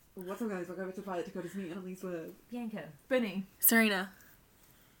What's up, guys? Welcome back to Violet Dakota's Me, Annalise with Bianca. Benny. Serena.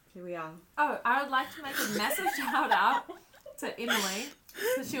 Here we are. Oh, I would like to make a massive shout out to Emily,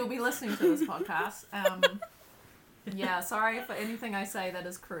 because she'll be listening to this podcast. Yeah, sorry for anything I say that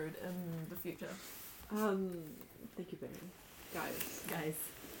is crude in the future. Thank you, Benny. Guys,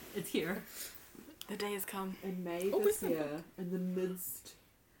 it's here. The day has come. In May this year, in the midst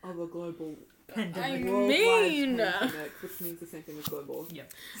of a global Pandemic. worldwide pandemic, which means the same thing as global.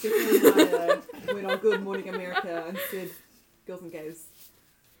 Yep. Stephanie and I went on Good Morning America and said, girls and gays,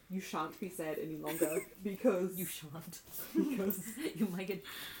 you shan't be sad any longer because You shan't. because You might get...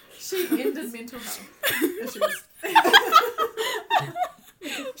 She ended mental health issues.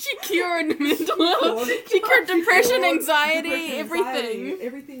 She cured mental health. She cured depression, anxiety, everything.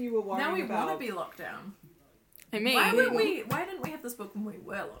 Everything you were worrying Now we about. want to be locked down. I mean, Why didn't we have this book when we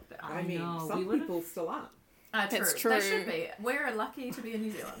were locked down? I mean, know, some we would've- people still are. True. It's They true. should be. We're lucky to be in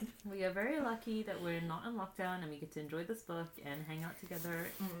New Zealand. We are very lucky that we're not in lockdown and we get to enjoy this book and hang out together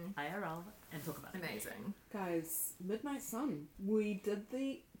IRL and talk about it. Amazing. Guys, Midnight Sun. We did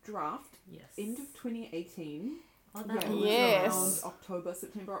the draft Yes. end of 2018. Oh, that Yeah, was it was Yes. around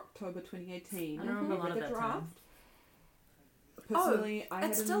September, October 2018. I don't remember a lot We of read the that draft. time. Personally, I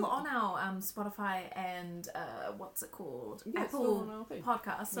It's had still on our Spotify and what's it called? Yeah, it's still on Apple our thing.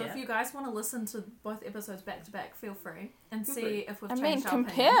 podcast. So Yeah. if you guys want to listen to both episodes back to back, feel free and Feel see free. if we've I changed mean, our opinion.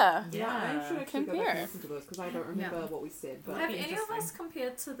 compare. Yeah, I should actually go back Compare. and listen to those because I don't remember Yeah. what we said. But Have be any of us interesting.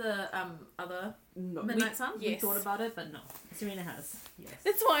 compared to the other no, Midnight Sun? We Yes. thought about it, but no. Serena has. Yes.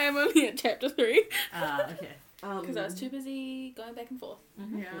 That's why I'm only at chapter 3. Okay. Because I was too busy going back and forth.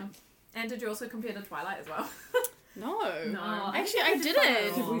 Yeah. And did you also compare to Twilight as well? No. No. Actually, I think did it's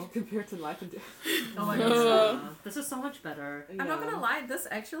it. Did we compare to life and death? Oh my No. goodness. This is so much better. I'm not gonna lie, this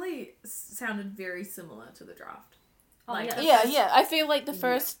actually sounded very similar to the draft. Oh, Like, yeah. Yeah, yeah. I feel like the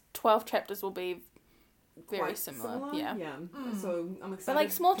first 12 chapters will be very Quite similar. Yeah. So I'm excited. But,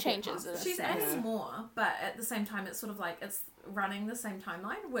 like, small to get changes past are- that. She's Yeah. adding more, but at the same time, it's sort of like it's running the same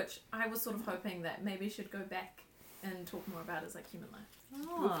timeline, which I was sort of hoping that maybe she'd go back and talk more about as like human life.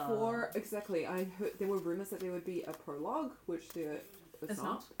 Oh. Before, exactly, I heard there were rumors that there would be a prologue, which there is It's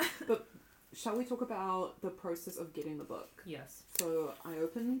not. But shall we talk about the process of getting the book? Yes. So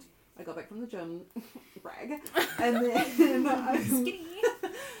I got back from the gym, brag, and then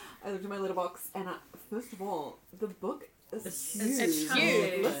I looked at my letterbox, and first of all, the book is It's huge. It's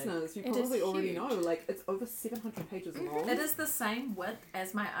huge. Listeners, you It is probably already huge. know, like, it's over 700 pages long. It is the same width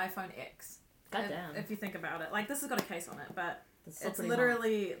as my iPhone X. Goddamn. If you think about it, like this has got a case on it, but That's still it's pretty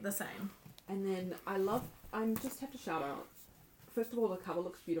literally the same. And then I just have to shout out, first of all, the cover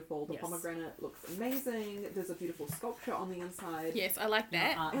looks beautiful, the Yes. pomegranate looks amazing, there's a beautiful sculpture on the inside. Yes, I like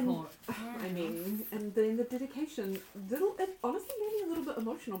that. And- I mean, and then the dedication, it honestly made me a little bit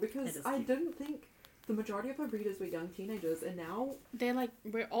emotional It because is I cute. didn't think the majority of our readers were young teenagers, and now They're like,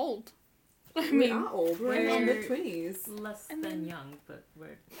 we're old. I we mean, are old. We're in our we're- mid-20s. less And than then- young, but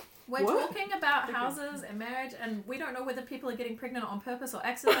we're... We're What? talking about houses and marriage, and we don't know whether people are getting pregnant on purpose or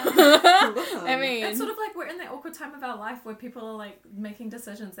accident. I mean, It's sort of like we're in that awkward time of our life where people are like making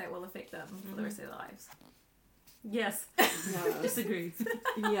decisions that will affect them for the rest of their lives. Yes. Yeah. Disagree.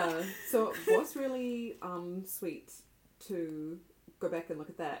 Yeah, so it was really sweet to go back and look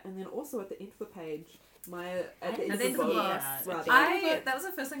at that. And then also at the end of the page, at the end of the book, yeah. rather. That was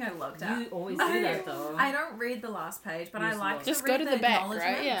the first thing I looked at. You always do I- that, though. I don't read the last page, but I Use like look. to Just read go to the the back, right?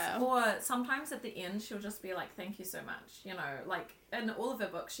 acknowledgements. Yeah. Or sometimes at the end, she'll just be like, "Thank you so much." You know, like in all of her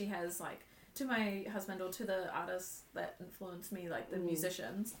books, she has like to my husband or to the artists that influenced me, like the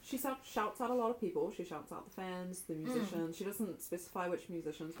musicians. She shouts out a lot of people. She shouts out the fans, the musicians. She doesn't specify which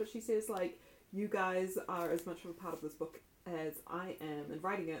musicians, but she says, like, you guys are as much of a part of this book as I am in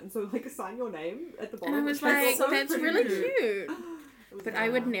writing it. And so, like, sign your name at the bottom. and I was which like, so that's pretty really cute. cute. It was But I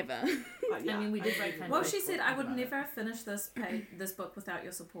would like, never. yeah, I mean, we did write agree. kind Well, of she like said, talking "I would about it. never finish this book without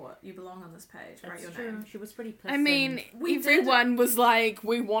your support. You belong on this page. Write That's your true. name." She was pretty pissed. I mean, We everyone was like,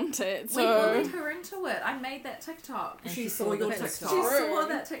 we want it. We So bullied her into it. I made that TikTok. and She she saw saw your the TikTok. She True. saw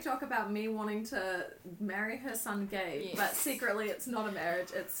that TikTok about me wanting to marry her son Gabe, Yes. but secretly it's not a marriage.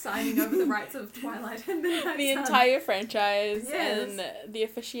 It's signing over the rights of Twilight and Midnight the Sun. entire franchise, Yes. and the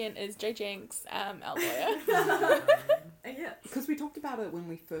officiant is J. Jenks, our lawyer. Yeah. Because we talked about it when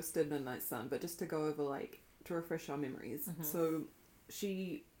we first did Midnight Sun, but just to go over, like, to refresh our memories. So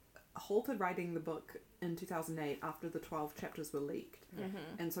she halted writing the book in 2008 after the 12 chapters were leaked.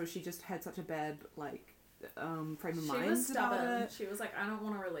 And so she just had such a bad, like, frame of She mind was about stubborn. it. She was like, I don't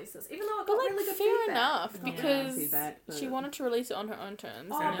want to release this. Even though it But got like, really good fair feedback. enough, Yeah. because Feedback, she but- wanted to release it on her own terms.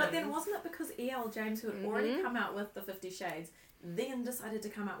 Oh, and- but then wasn't it because E.L. James, who had already come out with the 50 Shades, then decided to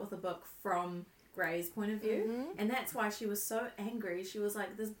come out with a book from Grey's point of view, and that's why she was so angry. She was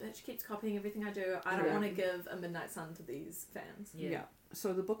like, this bitch keeps copying everything I do. I don't want to give A Midnight Sun to these fans. Yeah.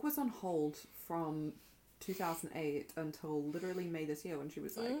 So the book was on hold from 2008 until literally May this year when she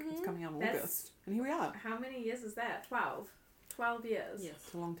was like, it's coming out in August. And here we are. How many years is that? 12. 12 years. Yes.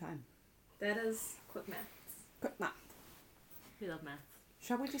 It's a long time. That is quick maths. Quick math. We love math.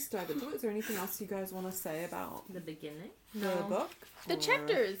 Shall we just dive into it? Is there anything else you guys want to say about The beginning? the book? The Or-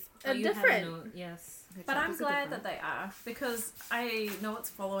 chapters are you have a different. note, yes. The But I'm chapters are glad different. that they are, because I know it's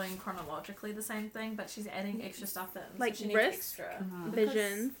following chronologically the same thing, but she's adding extra stuff in. Like so she needs Risk, extra.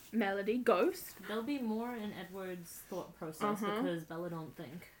 Vision, Melody, Ghost. There'll be more in Edward's thought process because Bella don't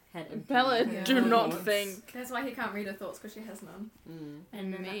think. Had empty Bella, Yeah. do not thoughts. think. That's why he can't read her thoughts, because she has none.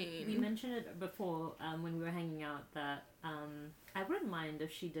 And then Mean. we mentioned it before when we were hanging out that I wouldn't mind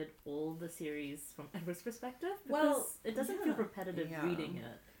if she did all the series from Edward's perspective because Well, it doesn't yeah. feel repetitive Yeah. reading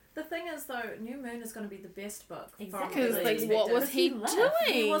it. The thing is, though, New Moon is going to be the best book. from Exactly. Because, the like, perspective. what was Because he he left.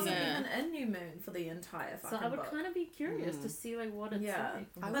 doing? He wasn't even in New Moon for the entire So fucking I would book. kind of be curious to see like what it's Yeah.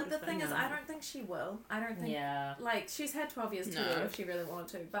 like. from I her But the thing is, perspective. I don't think she will. I don't think... Yeah. Like, she's had 12 years to No. read if she really wanted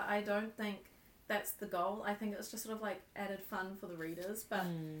to, but I don't think that's the goal. I think it's just sort of, like, added fun for the readers. But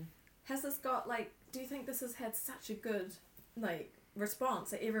has this got, like... Do you think this has had such a good, like,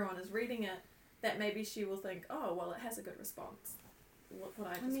 response that everyone is reading it that maybe she will think, oh, well, it has a good response? Look what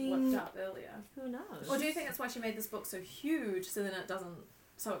I just whipped up earlier. Who knows? Or do you think that's why she made this book so huge, so then it doesn't...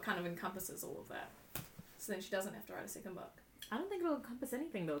 So it kind of encompasses all of that? So then she doesn't have to write a second book? I don't think it'll encompass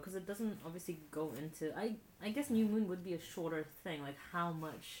anything though, because it doesn't obviously go into. I guess New Moon would be a shorter thing. Like how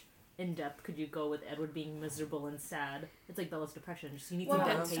much in depth could you go with Edward being miserable and sad? It's like Bella's depression. Just you need Well, some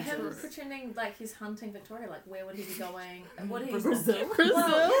that's depth him pages. pretending like he's hunting Victoria, like where would he be going? Would he... Brazil.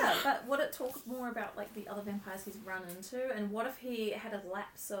 Well, yeah, but would it talk more about like the other vampires he's run into, and what if he had a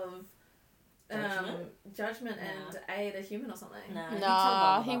lapse of judgment and ate a human or something?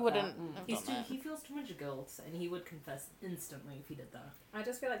 Nah, he wouldn't. have He's done too, that. he feels too much guilt, and he would confess instantly if he did that. I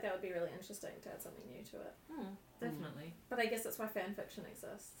just feel like that would be really interesting to add something new to it. Definitely. But I guess that's why fan fiction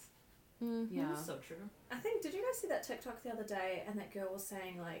exists. Yeah. So true. I think, did you guys see that TikTok the other day, and that girl was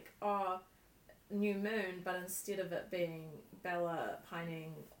saying like, oh, New Moon, but instead of it being Bella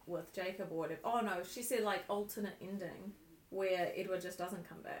pining with Jacob or whatever, oh no, she said like alternate ending where Edward just doesn't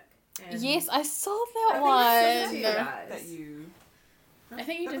come back. And Yes, I saw I that think I sent it to you one. guys. That you... I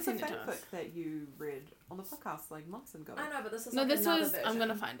think you That did was a send it to us. fanfic that you read on the podcast like months ago. I know, but this is No, like this another was. version. I'm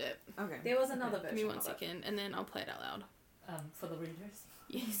gonna find it. Okay. There was another version. Give me 1 of it. second, and then I'll play it out loud. For the readers.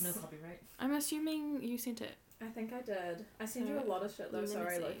 Yes. No copyright. I'm assuming you sent it. I think I did. I sent you a lot of shit though. Let me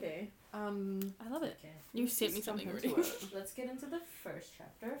Sorry, see. Loki. I love it. Okay. You sent me Just jump something into already. it. Let's get into the first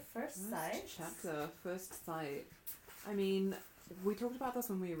chapter. First sight. Chapter, first sight. I mean, we talked about this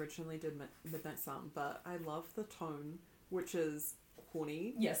when we originally did Midnight Sun, but I love the tone, which is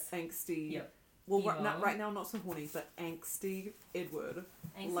horny, Yes. angsty. Yep. Well, Emo. right now not so horny, but angsty Edward.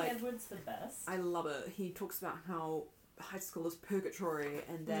 Angsty Like, Edward's the best. I love it. He talks about how high school is purgatory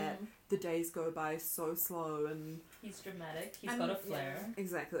and that the days go by so slow and... He's dramatic. He's I'm- got a flair.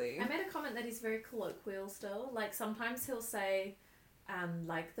 Exactly. I made a comment that he's very colloquial still. Like sometimes he'll say,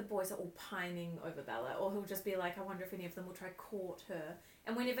 like the boys are all pining over Bella, or he'll just be like, I wonder if any of them will try court her.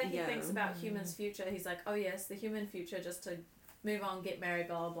 And whenever he Yeah. thinks about humans' future, he's like, oh yes, the human future, just to move on, get married,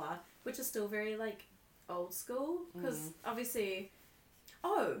 blah blah blah, which is still very like old school because obviously,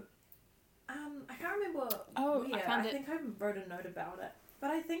 I can't remember. Oh, I where. found it. think I wrote a note about it,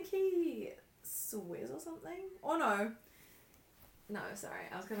 but I think he swears or something. Or no. No, sorry.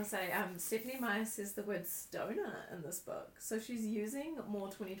 I was going to say, Stephanie Meyer says the word stoner in this book. So she's using more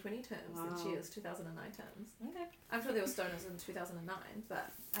 2020 terms than she Wow. is 2009 terms. Okay. I'm sure there were stoners in 2009, but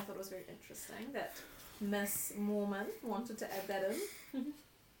I thought it was very interesting that Miss Mormon wanted to add that in.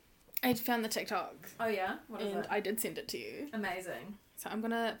 I found the TikTok, Oh yeah? What is and it? I did send it to you. Amazing. So I'm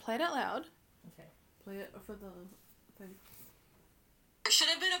gonna play it out loud. Okay. Play it for the thing. There should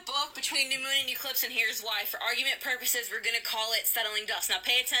have been a book between New Moon and Eclipse, and here's why. For argument purposes, we're going to call it Settling Dust. Now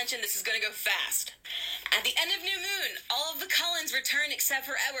pay attention, this is going to go fast. At the end of New Moon, all of the Cullens return except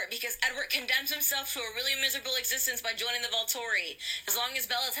for Edward, because Edward condemns himself to a really miserable existence by joining the Volturi, as long as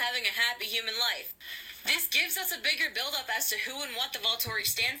Bella's having a happy human life. This gives us a bigger build-up as to who and what the Volturi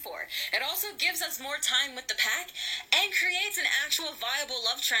stand for. It also gives us more time with the pack, and creates an actual viable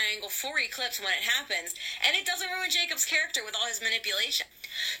love triangle for Eclipse when it happens, and it doesn't ruin Jacob's character with all his manipulation.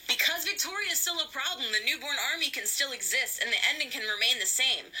 Because Victoria is still a problem, the newborn army can still exist, and the ending can remain the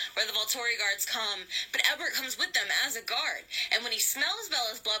same, where the Volturi guards come, but Edward comes with them as a guard, and when he smells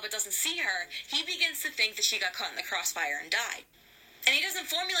Bella's blood but doesn't see her, he begins to think that she got caught in the crossfire and died. And he doesn't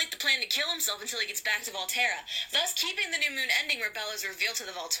formulate the plan to kill himself until he gets back to Volterra, thus keeping the New Moon ending where Bella is revealed to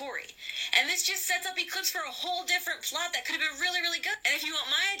the Volturi. And this just sets up Eclipse for a whole different plot that could have been really, really good. And if you want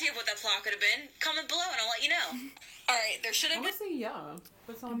my idea of what that plot could have been, comment below and I'll let you know. Alright, there should have been... Honestly, yeah.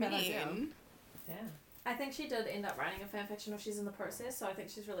 That's not a bad idea. Yeah. I think she did end up writing a fanfiction, or she's in the process, so I think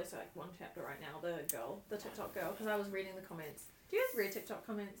she's released like one chapter right now, the TikTok girl, because I was reading the comments. Do you guys read TikTok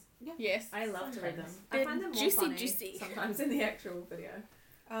comments? Yes. I love to read them. They're I find them more juicy. funny sometimes in the actual video.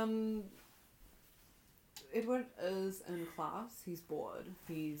 Edward is in class. He's bored.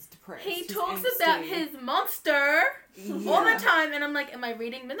 He's depressed. He he's talks angsty. about his monster all Yeah. the time, and I'm like, am I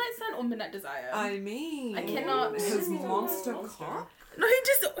reading Midnight Sun or Midnight Desire? I mean, I cannot- his monster cock. No,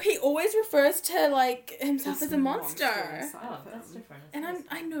 he always refers to like himself This as a monster. inside Oh, of him. that's different. And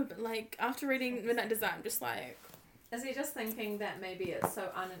I know, but like after reading Midnight Desire, I'm just like, Is he just thinking that maybe it's so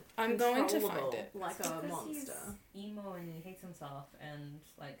I'm going to uncontrollable, find it. like a Because monster? he's emo and he hates himself, and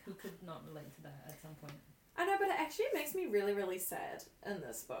like who could not relate to that at some point? I know, but it actually makes me really, really sad in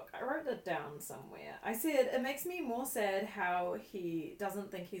this book. I wrote it down somewhere. I said it makes me more sad how he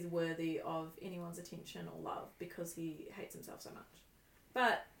doesn't think he's worthy of anyone's attention or love because he hates himself so much.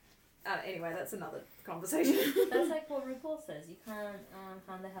 But anyway, that's another conversation. That's like what RuPaul says. You can't.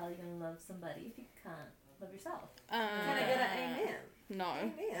 How the hell are you gonna love somebody if you can't love yourself? Can I get an amen? No.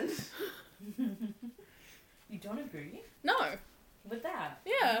 Amen. You don't agree No. with that?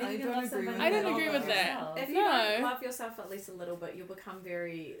 Yeah. You I can don't love agree somebody with you that. I don't don't agree love with that. yourself. If you No. don't love yourself at least a little bit, you'll become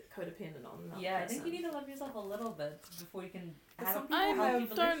very codependent on another Yeah, I person. think you need to love yourself a little bit before you can But have some a people healthy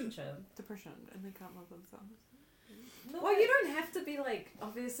don't- relationship. Depression, and they can't love themselves. No, Well, you don't have to be like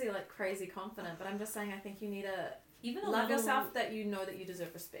obviously like crazy confident, but I'm just saying I think you need to even a love little- yourself that you know that you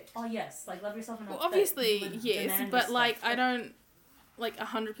deserve respect. Oh yes, like love yourself enough. Well, obviously, that you would yes, demand but like respect. I don't like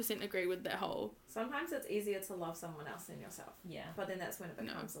 100% agree with that whole. Sometimes it's easier to love someone else than yourself, Yeah. but then that's when it No.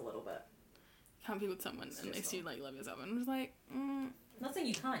 becomes a little bit. Can't be with someone unless Stressful. you like love yourself. And I'm just like, Not saying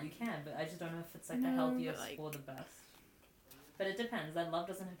you can't, you can, but I just don't know if it's like No, the but, healthiest like- or the best. But it depends. That love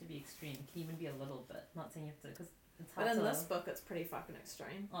doesn't have to be extreme. It can even be a little bit. Not saying you have to, because it's hard But in to. this book, it's pretty fucking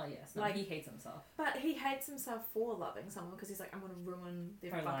extreme. Oh yes, no, like- he hates himself. But he hates himself for loving someone because he's like, I'm gonna ruin their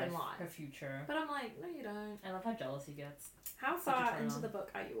Her fucking life, life. her future. But I'm like, no, you don't. I love how jealous he gets. How Such a far turn into on. the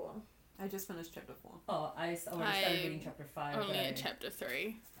book are you all? I just finished chapter 4. Oh, I already started I'm reading chapter 5. only but at chapter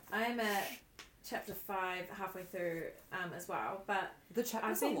 3. I am at chapter 5, halfway through, as well. But The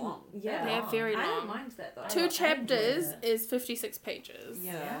chapters are been- long. Yeah, They're very I don't long. mind that though. I 2 enjoyed chapters it. is 56 pages.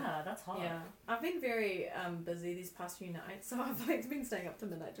 Yeah. Yeah, that's hard. Yeah, I've been very busy these past few nights, so I've like been staying up to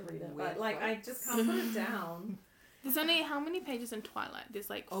midnight to read it. Weird But like, I folks. just can't put it down. There's only how many pages in Twilight? There's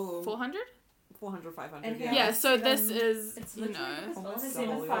like Oh. 400? 400, 500. And yeah. here- Yeah, so this is, It's you literally know, because all Almost his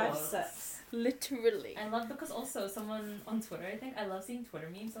double info- yours. 5, 6. literally. I love because also someone on Twitter, I think, I love seeing Twitter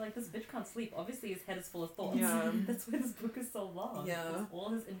memes. They're like, this bitch can't sleep. Obviously, his head is full of thoughts. Yeah. That's why this book is so long. Yeah. It's all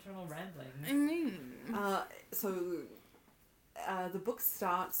his internal ramblings. I mean, The book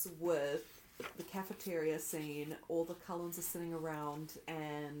starts with the cafeteria scene. All the Cullens are sitting around,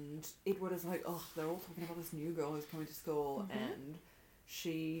 and Edward is like, oh, they're all talking about this new girl who's coming to school, and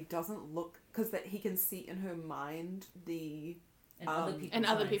she doesn't look, because he can see in her mind the And other Um, people's and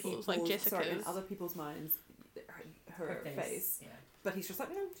other minds. people's, like Jessica's. in other people's minds, her face. Yeah. But he's just like,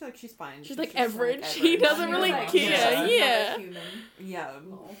 no, she's fine. She's like just average. He doesn't Like, really like, care. just Yeah. another human. Yeah.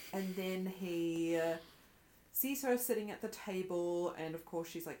 Oh. And then he sees her sitting at the table, and of course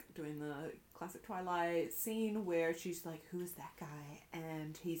she's like doing the classic Twilight scene where she's like, who is that guy?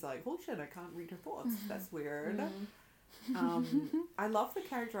 And he's like, holy shit, I can't read her thoughts. That's weird. I love the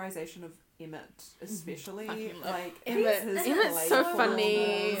characterization of Emmett, especially. Fucking love Like, Emmett. his Emmett's so funny.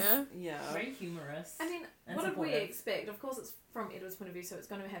 playfulness. Yeah. Very humorous. I mean, And what did we supportive. expect? Of course, it's from Edward's point of view, so it's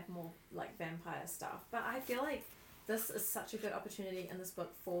going to have more like vampire stuff. But I feel like this is such a good opportunity in this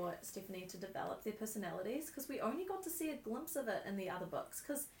book for Stephanie to develop their personalities, because we only got to see a glimpse of it in the other books.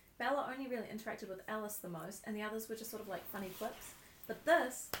 Because Bella only really interacted with Alice the most, and the others were just sort of like funny clips. But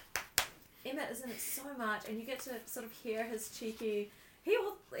this, Emmett is in it so much, and you get to sort of hear his cheeky.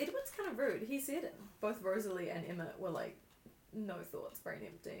 Edward's kind of rude. He said both Rosalie and Emmett were like, no thoughts, brain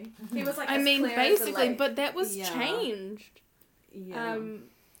empty. He was like, I as mean, clear as the basically, lake. but that was Yeah. changed. Yeah.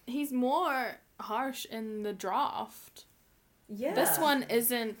 He's more harsh in the draft. Yeah. This one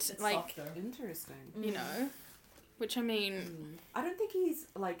isn't It's like, softer. Interesting. you know, which I mean, I don't think he's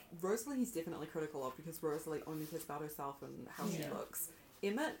like Rosalie. He's definitely critical of, because Rosalie only cares about herself and how she Yeah. looks.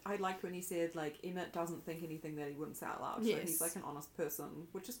 Emmett, I liked when he said like Emmett doesn't think anything that he wouldn't say out loud. So Yes. he's like an honest person,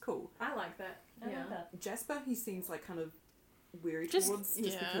 which is cool. I like that. I Yeah. like that. Jasper, he seems like kind of weary Just- towards,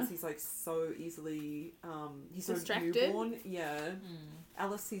 just yeah. because he's like so easily he's so Distracted. newborn. Yeah.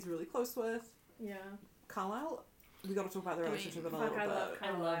 Alice he's really close with. Yeah. Carlisle, we got to talk about the I mean, relationship in a fuck, little I bit. love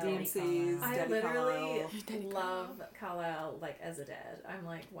I love DMC's I Daddy literally Carlisle. love Carlisle like as a dad. I'm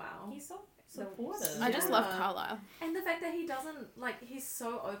like, wow. He's so supportive. I just Yeah. love Carlisle. And the fact that he doesn't, like, he's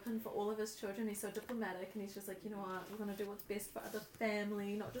so open for all of his children, he's so diplomatic, and he's just like, you know what, we're gonna do what's best for the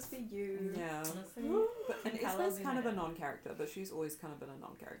family, not just for you. Yeah. Honestly. But, and Carlisle's Esme's kind of a united. non-character, but she's always kind of been a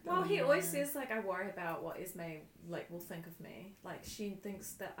non-character. Well, he Yeah. always says, like, I worry about what Esme, like, will think of me. Like, she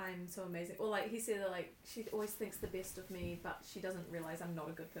thinks that I'm so amazing. Or, like, he said that, like, she always thinks the best of me, but she doesn't realise I'm not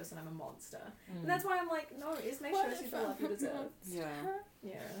a good person, I'm a monster. And that's why I'm like, no, Esme What shows you if the love you deserve. Yeah.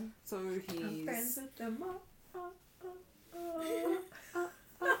 Yeah. So I'm friends he's... with them.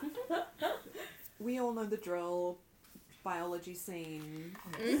 We all know the drill. Biology scene.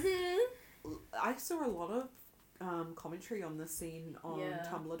 Mm-hmm. I saw a lot of commentary on this scene on Yeah.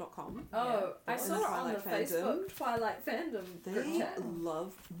 Tumblr.com. Oh, I In saw the it on the Twilight fandom. Facebook Twilight fandom group They chat.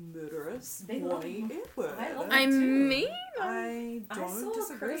 love murderous They love- Bonnie Edward. I love I too. mean, I I don't saw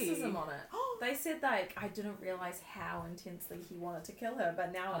disagree. criticism on it. They said like I didn't realize how intensely he wanted to kill her,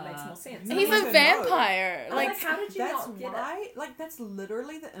 but now it makes more sense. No, he's no, a no. vampire. I'm Like, like, how did you That's not get it? why, like, that's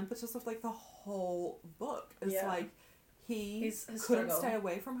literally the impetus of like the whole book. It's Yeah. like he His couldn't struggle. stay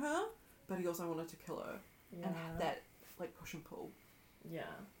away from her, but he also wanted to kill her, Yeah. and had that like push and pull, Yeah.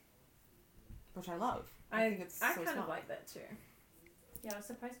 which I love. I think it's I so kind smart. of like that too. Yeah, I was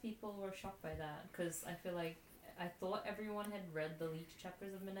surprised people were shocked by that because I feel like I thought everyone had read the leaked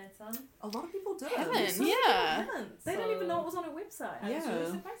chapters of Midnight Sun. A lot of people did. Heaven, So many yeah. people haven't. They don't So- even know it was on a website. I was Yeah.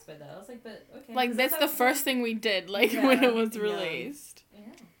 really surprised by that. I was like, but okay. like 'cause that's I the was first thing we did. Like Yeah, when it was yeah. released. Like,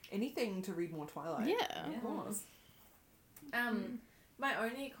 yeah. Anything to read more Twilight. Yeah. Yeah. Of course. My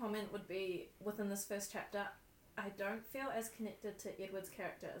only comment would be within this first chapter, I don't feel as connected to Edward's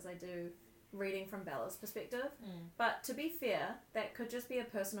character as I do reading from Bella's perspective. But to be fair, that could just be a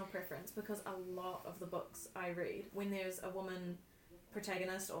personal preference because a lot of the books I read, when there's a woman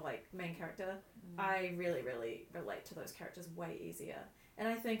protagonist or like main character, I really, really relate to those characters way easier. And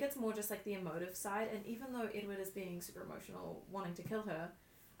I think it's more just like the emotive side. And even though Edward is being super emotional, wanting to kill her,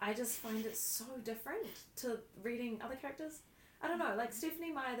 I just find it so different to reading other characters. I don't know, like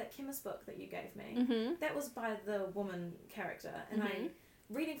Stephanie Meyer, that chemist book that you gave me, Mm-hmm. that was by the woman character, and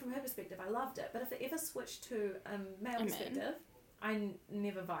reading from her perspective, I loved it. But if it ever switched to a male man. perspective, I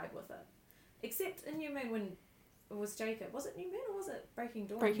never vibe with it. Except in New Moon when it was Jacob. Was it New Moon or was it Breaking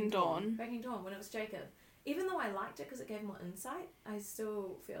Dawn? Breaking Dawn. Breaking Dawn, when it was Jacob. Even though I liked it because it gave more insight, I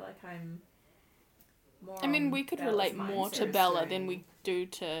still feel like I'm more I mean, on we could Bella's relate more to mindset. Bella than we do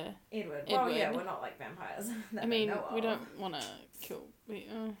to. Edward. Well, yeah, Edward. we're not like vampires. that I we mean, know we of. don't want to kill.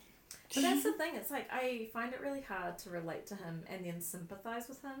 But that's the thing, it's like I find it really hard to relate to him and then sympathise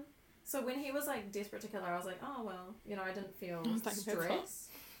with him. So when he was like desperate to kill her, I was like, oh well, you know, I didn't feel I was like, that's stress.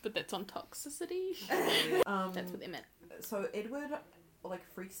 But that's on toxicity. That's what they meant. So Edward like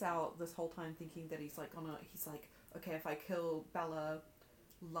freaks out this whole time thinking that he's like okay, if I kill Bella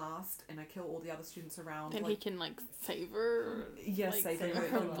last and I kill all the other students around, Then like he can like save her. yes, like, save save her her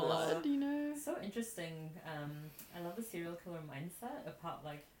her from blood, you know. So interesting. I love the serial killer mindset about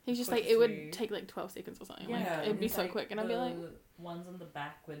like. He's just quick like, it would through- take like 12 seconds or something. Yeah, Like, it'd be it's so like quick, and I'd be like, the ones on the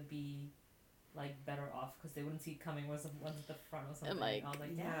back would be like better off because they wouldn't see it coming. Whereas the ones at the front or something. like- I was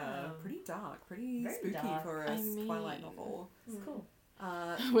like, yeah, damn. pretty dark, pretty Very spooky dark. for I a Twilight mean- novel. It's cool.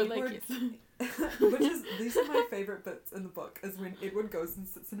 we're like, Edward, yes. which is these are my favorite bits in the book is when Edward goes and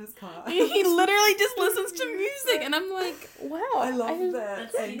sits in his car. He literally just listens to music, and I'm like, wow. I love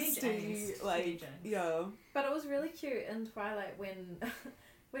that That's teenage angsty, angst. like Teenage angst. yeah. But it was really cute in Twilight when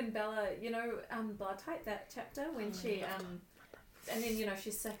when Bella, you know, Blood Type, that chapter when she and then, you know,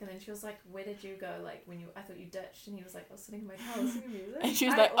 she's sick and then she was like, where did you go? Like, when I thought you ditched. And he was like, I was sitting in my car listening to music. And she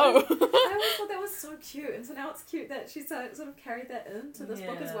was I like, always- oh. I always thought that was so cute. And so now it's cute that she sort of carried that into this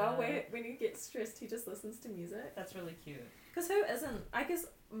book as well, Yeah. where when he gets stressed, he just listens to music. That's really cute. Because who isn't? I guess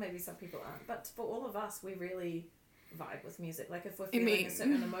maybe some people aren't. But for all of us, we really vibe with music. Like, if we're feeling mean- a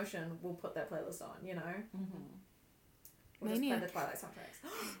certain emotion, we'll put that playlist on, you know? Mm-hmm. We'll just play Mania. the Twilight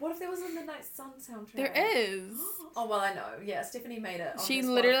soundtracks. What if there was a Midnight Sun soundtrack? There is. Oh, well, I know. Yeah, Stephanie made it on She her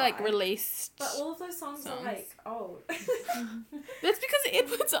literally like Spotify. released. But all of those songs are songs. like old. That's because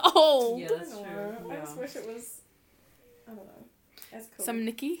Edward's old. Yeah, that's I true. know. I just Yeah. wish it was, I don't know, as cool. Some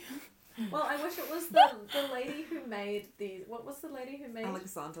Nikki. Well, I wish it was the lady who made these. What was the lady who made?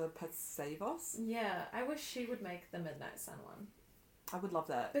 Alexandra Patsavos. Yeah, I wish she would make the Midnight Sun one. I would love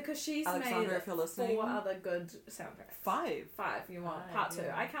that. Because she's Alexandra, made if you're listening. 4 other good soundtracks. 5. 5, you want. Five, Part 2.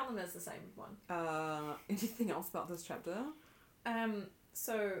 yeah. I count them as the same one. Anything else about this chapter?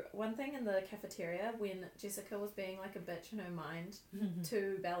 So one thing in the cafeteria when Jessica was being like a bitch in her mind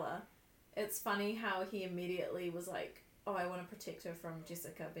to Bella, it's funny how he immediately was like, oh, I want to protect her from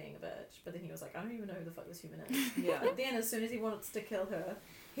Jessica being a bitch, but then he was like, I don't even know who the fuck this human is. Yeah. But then as soon as he wants to kill her,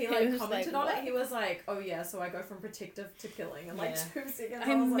 he was like just commented like, on what? it. He was like, oh yeah, so I go from protective to killing in like Yeah. 2 seconds.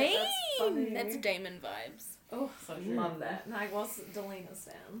 I was mean, like, that's funny. that's Damon vibes. Oh, So true. love that. And I was Delena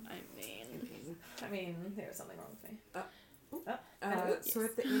Stan. I mean, I mean, there was something wrong with me. So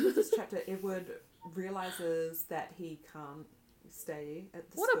at the end of this chapter, Edward realizes that he can't stay at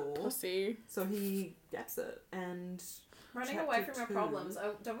the what school. a pussy. So he gets it, and Running Chapter away from our 2. problems.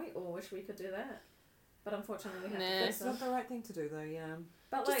 Oh, don't we all wish we could do that? But unfortunately, we have Nah. to it's face not them. the right thing to do, though. Yeah.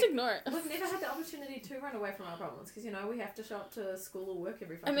 But Just like, ignore it. we've never had the opportunity to run away from our problems because you know we have to show up to school or work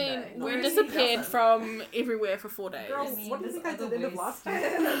every I fucking mean, day. we're Whereas he disappeared doesn't. from everywhere for 4 days. Girl, I mean, what do you there's think I did other end of ways. last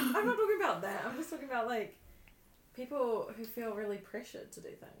year? I'm not talking about that. I'm just talking about like people who feel really pressured to do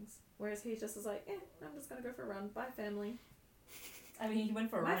things. Whereas he just is like, I'm just gonna go for a run. Bye, family. I mean, he went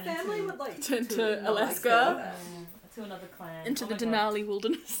for a My run family into, would like To not Alaska. like that. to another clan. Into Oh the my God. Denali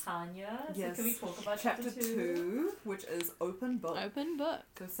wilderness. Tanya. So Yes. can we talk about Chapter 2, which is open book. Open book.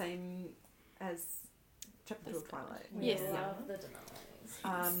 The same as Chapter 2 of Twilight. Yes. We Yeah. love the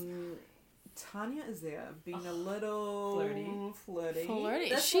Denali's. Tanya is there, being a little flirty. Flirty.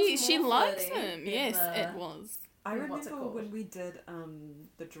 This She was she more likes flirty him. in Yes, the- it was. I What's it remember called? when we did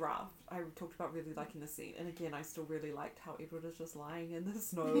the draft, I talked about really liking the scene, and again, I still really liked how Edward is just lying in the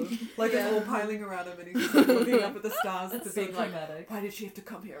snow, like Yeah. it's all piling around him, and he's just like, looking up at the stars, That's and so being like, dramatic. why did she have to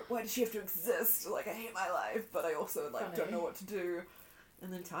come here? Why did she have to exist? Like, I hate my life, but I also like don't Funny. know what to do.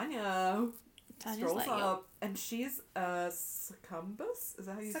 And then Tanya Tanya's strolls like, up, yo. and she's a succubus. Is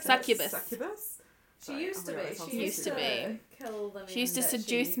that how you say it? Succubus. Succubus. She Sorry, used I'm to be. realising She I'm used Used to to be. kill the men She used to that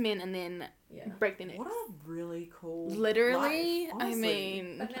seduce she... men and then Yeah. break their necks. What a really cool. Literally, life, I honestly.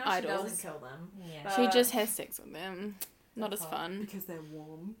 mean, But now she idols. doesn't kill them. Yeah. She But- just has sex with them. Not as That's hot. fun. Because they're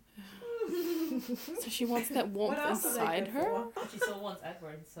warm. So she wants that warmth What else are they inside good her. for? She still wants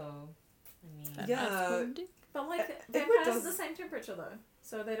Edward, so I mean. Yeah. That's what it- But like, Edward vampires does- are the same temperature though,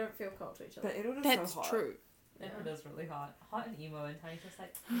 so they don't feel cold to each other. But Edward is That's so hot. true. Edward is really hot and emo, and Tanya's just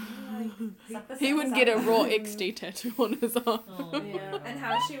like, suck the He sex would out get a of raw her. XD tattoo on his arm. Oh, Yeah, and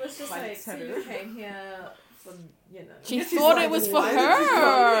how she was just Like like, so you tattoo. came here for, you know. She She's thought like, it was for "Why did you come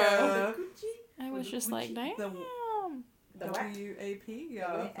her. here?" I was just like, damn. The The whack WAP? the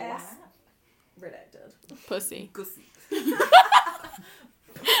Yeah. wet ass redacted. Pussy. Gussy.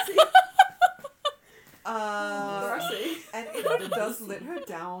 Grossy. And Edward does let her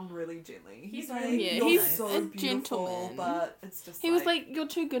down really gently. He's like, really- Yeah, you're he's so a beautiful, gentleman. but it's just He was like, you're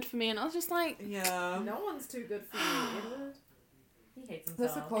too good for me. And I was just like, yeah. No one's too good for you, Edward. He hates That's a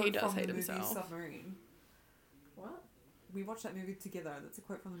himself. quote He does from hate the movie himself. Submarine. What? We watched that movie together. That's a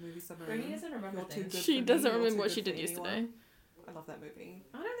quote from the movie Brittany Submarine. doesn't remember You're too things. good she for me, doesn't you're remember too what good she for did anyone. yesterday. I love that movie.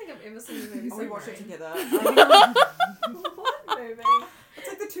 I don't think I've ever seen the movie. Oh, we watched it Submarine. together. What movie? It's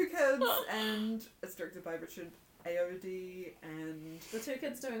like the two kids, and it's directed by Richard Ayoade, and The two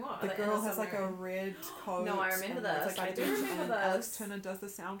kids doing what? the Are they in girl a has like a submarine? red coat. No, I remember and this. It's like I do beige, remember and this. Alex Turner does the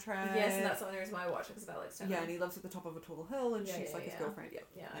soundtrack. Yes, and that's the only reason why I watch it because of Alex Turner. Yeah, and he lives at the top of a tall hill, and Yeah, she's yeah, like his yeah. girlfriend. Yeah,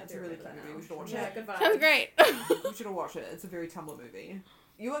 Yeah, I it's do a really remember cute that movie. We should watch Yeah, it. good vibes. That was great. You should watch it. It's a very Tumblr movie.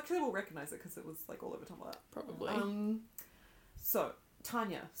 You actually will recognize it because it was like all over Tumblr. Probably. So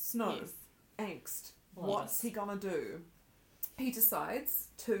Tanya, Snow, Yes. angst. Love What's it. he gonna do? He decides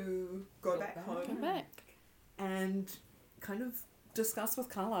to go back Go home back. and kind of discuss with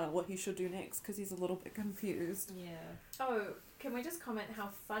Carla what he should do next because he's a little bit confused. Yeah. Oh, can we just comment how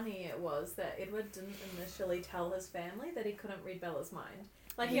funny it was that Edward didn't initially tell his family that he couldn't read Bella's mind?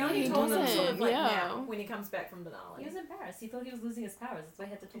 Like, he Yeah, only he told them sort doesn't, of like yeah. now when he comes back from Denali. He was embarrassed. He thought he was losing his powers. That's why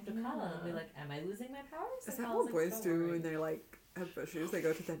he had to talk to Carla and be like, "Am I losing my powers?" Is And that Carla's what like, boys "Don't do worry." when they like have issues? They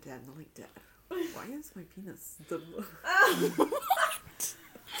go to their dad and they're like, Dad, why is my penis done?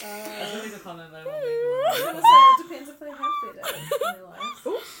 That's really good comment, but I I was won't gonna make say, it depends if they have their dads in their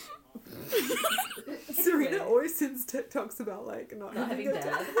lives. Serena always sends TikToks about like not, Not having a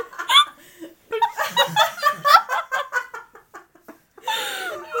dad.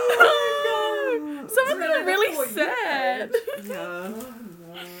 Someone Really got really before you sad. Yeah.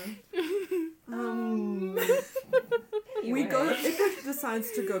 We Anyway. go. Edward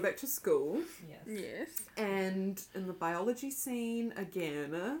decides to go back to school, Yes. Yes. and in the biology scene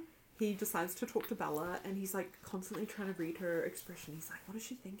again, he decides to talk to Bella, and he's like constantly trying to read her expression. He's like, "What is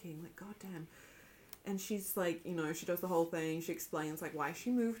she thinking? Like, goddamn." And she's like, you know, she does the whole thing. She explains like why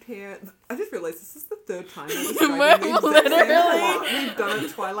she moved here. I just realized this is the third time I'm describing the exact same Literally. plot we've done in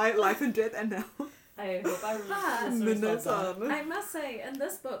Twilight, Life and Death, and now. I hope I But- Midnight that. Sun. I must say, in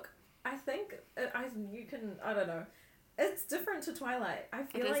this book, I think I don't know. It's different to Twilight. I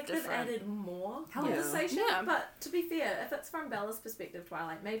feel It is like they've different. added more Hell yeah. conversation. Yeah. But to be fair, if it's from Bella's perspective,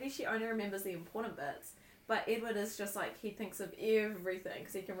 Twilight, maybe she only remembers the important bits. But Edward is just like, he thinks of everything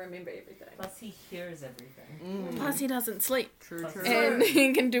because he can remember everything. Plus, he hears everything. Plus, he doesn't sleep. True, true. And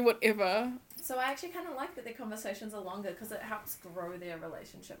he can do whatever. So I actually kind of like that their conversations are longer because it helps grow their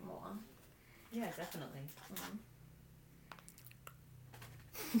relationship more. Yeah, definitely.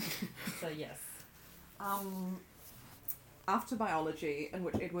 So yes. After biology, in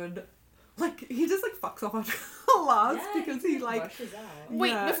which Edward, like, he just like fucks off after last because he like. rushes out.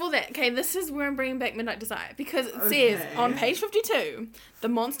 Wait, Yeah. before that, okay, this is where I'm bringing back Midnight Desire. Because it Okay. says on page 52, the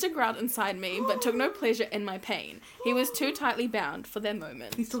monster growled inside me, but took no pleasure in my pain. He was too tightly bound for that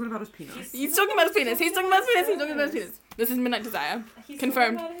moment. He's talking about his penis. He's talking about his penis. He's talking about his penis. He's talking about his penis. This is Midnight Desire. He's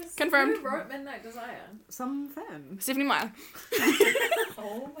Confirmed. talking about his- Confirmed. Who wrote Midnight Desire? Some fan. Stephanie Meyer.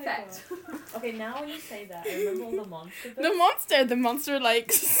 Oh my Fact. god. Okay, now when you say that, I remember all the monster bits. The monster,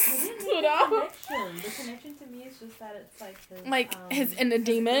 like, I didn't stood make the up. connection. The connection to me is just that it's like his, Like, his inner Evil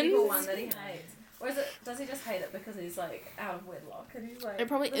demons. one that he hates. Or is it? Does he just hate it because he's like out of wedlock and he's like? It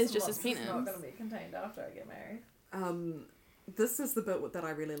probably "This is just his monster's not penis." going to be contained after I get married. This is the bit that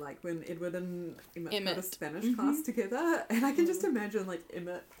I really like when Edward and Emmett go to Emmett. Spanish class together, and I can just imagine like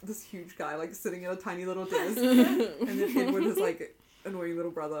Emmett, this huge guy, like sitting at a tiny little desk, and then Edward is like annoying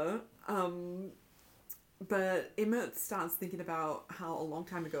little brother. But Emmett starts thinking about how a long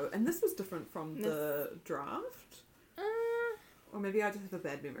time ago, and this was different from the draft, or maybe I just have a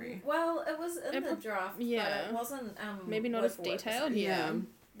bad memory. Well, it was in It the prob- draft, yeah. but it wasn't. Maybe not word as for word the detailed, same. yeah.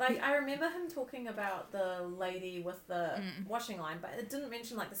 Like I remember him talking about the lady with the washing line, but it didn't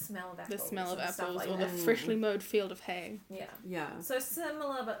mention like the smell of The apples. smell of and stuff apples like or that. the freshly mowed field of hay. Yeah. Yeah. So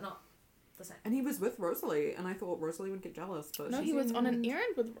similar, but not the same. And he was with Rosalie, and I thought Rosalie would get jealous, but No, she he was on an seemed-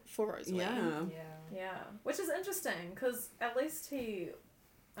 errand for Rosalie. Yeah. Yeah, which is interesting because at least he,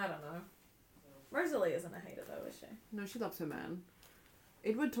 I don't know. Rosalie isn't a hater though, is she? No, she loves her man.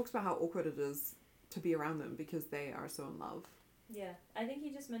 Edward talks about how awkward it is to be around them because they are so in love. Yeah, I think he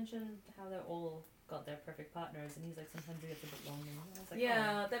just mentioned how they're all got their perfect partners, and he's like, sometimes it gets a bit lonely. And I was like,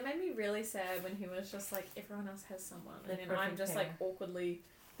 Yeah, that made me really sad when he was just like, everyone else has someone, The and then I'm perfect just pair. like awkwardly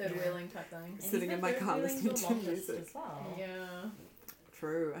third wheeling type thing. And Sitting he's in my been car doing listening the to longest music. as well. Yeah,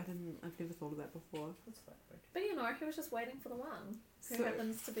 True, I've never thought of that before. That's quite weird. but you know, he was just waiting for the one who So-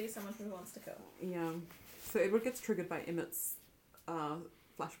 happens to be someone who wants to kill. Yeah. So Edward gets triggered by Emmett's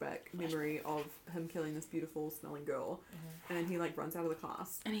flashback memory of him killing this beautiful smelling girl, and he like runs out of the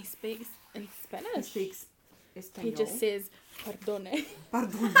class. And he speaks in Spanish. He speaks Espanol. He just says, perdone.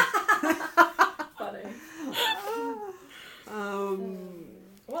 Pardon. Funny.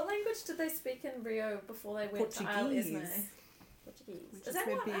 What language did they speak in Rio before they went to Isle Portuguese. Esme? Portuguese. Which Is is that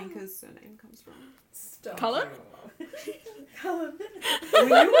where what? Bianca's surname comes from. Stop. Cullen? Cullen. When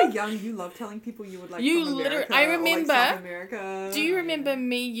you were young, you loved telling people you would like You from literally- America I or, like, remember- South America. Do you remember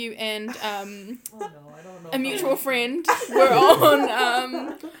me, you, and Oh no, I don't know. a mutual friend were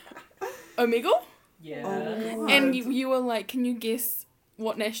on Omegle? Yeah. Oh, And what? you were like, can you guess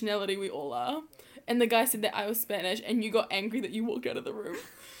what nationality we all are? And the guy said that I was Spanish, and you got angry that you walked out of the room.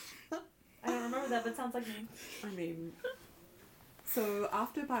 I don't remember that, but it sounds like me. I mean, so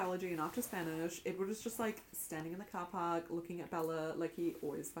after biology and after Spanish, Edward is just like standing in the car park looking at Bella like he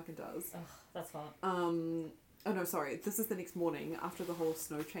always fucking does. Ugh, that's hot. Oh no, sorry. This is the next morning after the whole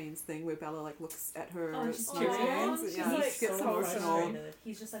snow chains thing where Bella like looks at her she's snow tearing chains. She's Yeah, like she gets so emotional. frustrated.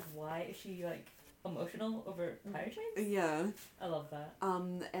 He's just like, why is she like emotional over tire chains? Yeah. I love that.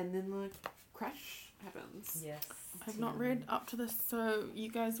 And then the crash happens. Yes. I've not read up to this, so you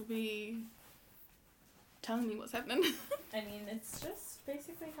guys will be telling me what's happening. I mean, it's just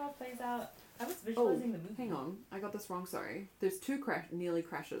basically how it plays out. I was Oh, visualizing the movie. hang on. I got this wrong, sorry. There's two nearly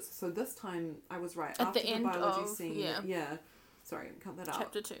crashes. So this time I was right. At After the end biology of- scene, yeah. Sorry, cut that out.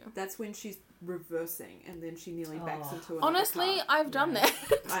 Chapter 2. That's when she's reversing and then she nearly backs Oh. into another Honestly, car. I've done Yeah.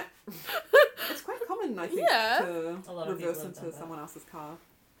 that. It's quite common, I think, Yeah. to A lot of reverse people have into done that. someone else's car.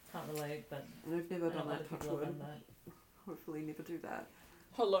 Can't relate, but And I've never I know done a lot that, of touch people have wood. done that. Hopefully never do that.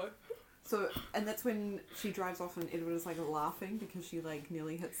 Hello. So, and that's when she drives off and Edward is like laughing because she like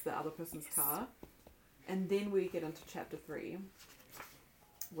nearly hits the other person's car. And then we get into chapter 3,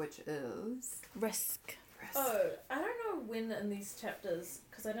 which is... Risk. Oh, I don't know when in these chapters,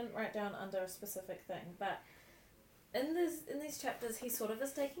 because I didn't write down under a specific thing, but in these chapters he sort of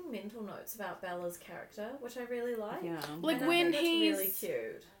is taking mental notes about Bella's character, which I really like. Yeah. Like And I when think it's really he's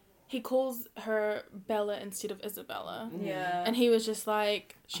cute. he calls her Bella instead of Isabella. Yeah. And he was just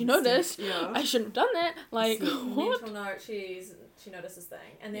like, she I'm noticed. sick, yeah. I shouldn't have done that. Like, what? Mental note, she notices thing.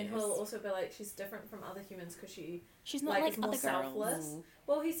 And then Yes. he'll also be like, she's different from other humans because She's not like, like is more other selfless. girls.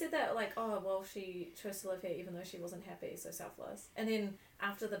 Well, he said that, like, oh, well, she chose to live here even though she wasn't happy, so selfless. And then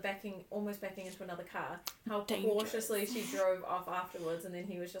after the almost backing into another car, how Dangerous. cautiously she drove off afterwards, and then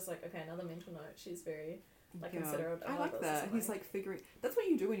he was just like, okay, another mental note. She's very, like, considerate of I like others or that. something. He's like figuring. That's what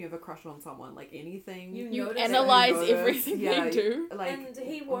you do when you have a crush on someone. Like anything. You notice analyze You notice, everything yeah, they do. Like, and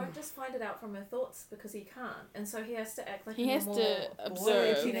he won't just find it out from her thoughts because he can't, and so he has to act like He a has normal to boy,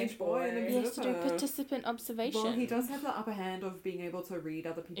 observe. teenage boy. And He has to do Observer. participant observation. Well, he does have the upper hand of being able to read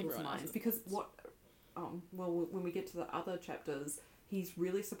other people's Everyone minds else's. because when we get to the other chapters, he's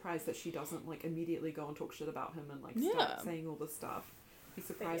really surprised that she doesn't like immediately go and talk shit about him and like Yeah. start saying all this stuff. He's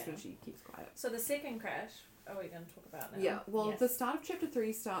surprised yeah. when she keeps quiet. So the second crash, are we going to talk about now? Yeah, well, Yes. the start of chapter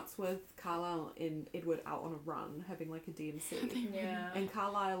 3 starts with Carlisle and Edward out on a run, having like a DMC. Yeah. And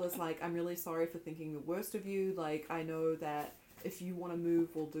Carlisle is like, I'm really sorry for thinking the worst of you. Like, I know that if you want to move,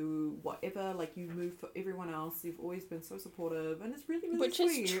 we'll do whatever. Like, you move for everyone else. You've always been so supportive. And it's really, really Which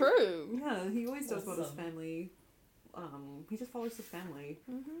sweet. is true. Yeah, he always does what his Awesome. family... he just follows his family.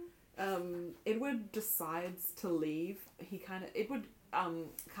 Mm-hmm. Edward decides to leave.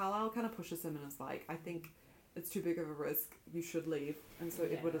 Carlisle kind of pushes him and is like, I think it's too big of a risk. You should leave. And so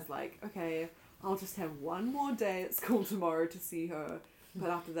Edward Yeah. is like, okay, I'll just have one more day at school tomorrow to see her. But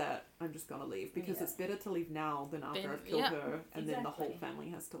after that, I'm just gonna leave because Yeah. it's better to leave now than after Then- I've killed yeah. her and then the whole Exactly. family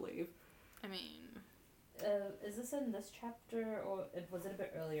has to leave. I mean, Is this in this chapter, or was it a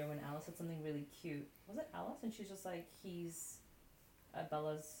bit earlier when Alice said something really cute? Was it Alice? And she's just like, he's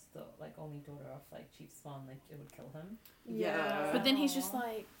Bella's the like only daughter of like Chief Spawn, like it would kill him. Yeah. but then he's just Aw.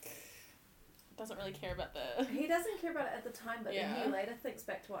 like, doesn't really care about the. He doesn't care about it at the time, but then Yeah. he later thinks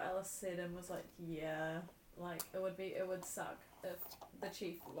back to what Alice said and was like, yeah, like it would suck if the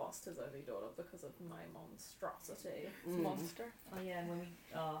chief lost his only daughter because of my monstrosity. Monster. Oh yeah, when we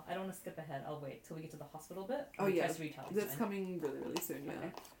I don't want to skip ahead. I'll wait till we get to the hospital bit. Oh, When he yeah. tries to retell his That's mind. coming really, really soon, yeah.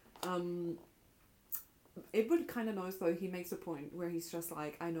 Okay. Edward kind of knows though. He makes a point where he's just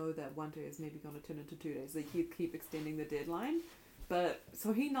like, I know that one day is maybe going to turn into 2 days. They keep extending the deadline, but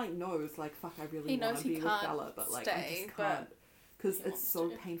so he like knows like, fuck, I really He want knows to he be with can't Bella, but like I stay, just but can't because he it's wants so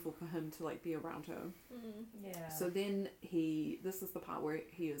to. painful for him to like be around her. Yeah. So then this is the part where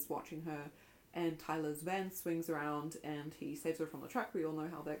he is watching her, and Tyler's van swings around and he saves her from the truck. We all know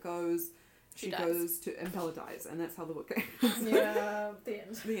how that goes. She She dies. goes to and Bella dies, and that's how the book ends. Yeah, the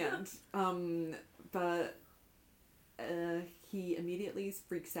end. The end. But he immediately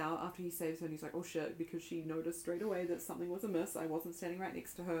freaks out after he saves her, and he's like, oh shit, because she noticed straight away that something was amiss. I wasn't standing right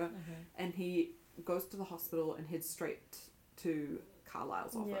next to her. Mhm. And he goes to the hospital and heads straight to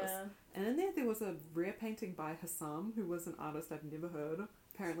Carlisle's office. Yeah. And in there was a rare painting by Hassam, who was an artist I've never heard.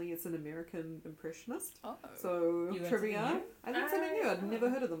 Apparently it's an American impressionist. Oh. So, You learned trivia. something new? I think something new. I'd Ah. never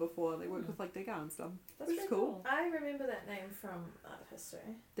heard of them before. They work Hmm. with like Degas and stuff. That's which is pretty cool. I remember that name from art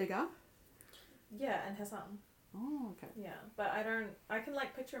history. Degas? Yeah, and Hassan. Oh, okay. Yeah, but I can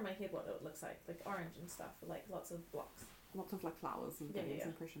like picture in my head what it looks like orange and stuff, like lots of blocks. Lots of like flowers and Yeah, things, yeah.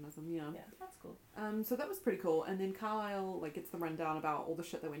 impressionism, yeah. Yeah. That's cool. So that was pretty cool. And then Carlisle like gets the rundown about all the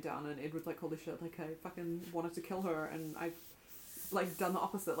shit that went down, and Edward's like, holy shit, like I fucking wanted to kill her, and I've like done the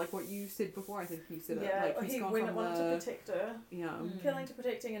opposite, like what you said before. I think you said Yeah, it. Like he's he gone went from wanted to the protect her, yeah, Mm. killing to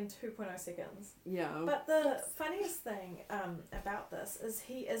protecting in 2.0 seconds. yeah. But the funniest thing about this is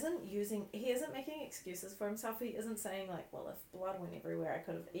he isn't making excuses for himself. He isn't saying like, well, if blood went everywhere, I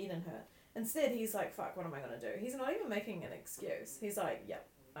could have eaten her. Instead, he's like, fuck, what am I gonna do? He's not even making an excuse. He's like, yep,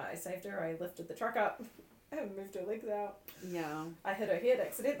 I saved her. I lifted the truck up. I moved her legs out. Yeah. I hit her head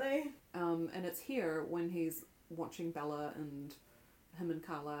accidentally. And it's here when he's watching Bella and him and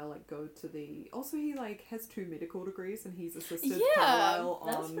Carlisle like go to the. Also, he like has 2 medical degrees, and he's assisted Yeah, Carlisle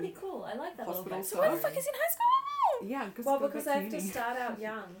That was on. pretty cool. I like that little hospital backstory. So why the fuck is he in high school? Yeah, Well, go because back they have to uni. start out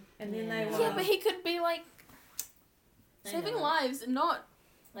young, and then they Yeah. want. Yeah, but he could be like I saving know. lives and not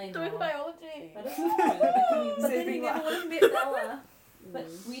I doing know. biology. That is so true. That could be- But then he Saving never lives. would have met Bella. But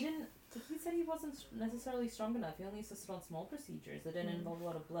we didn't. He said he wasn't necessarily strong enough. He only assisted on small procedures that didn't involve a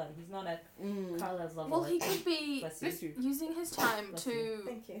lot of blood. He's not at Carlisle's level. Well, he I could think. be Bless you. using his time Bless to you.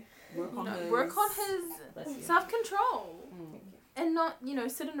 Thank you. Work on his. work on his Bless you. self-control Mm. and not,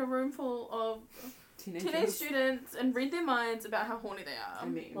 sit in a room full of teenage students and read their minds about how horny they are. I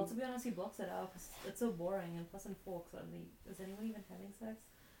mean, Well, to be honest, he blocks it out 'cause it's so boring. And plus, in Forks, is anyone even having sex?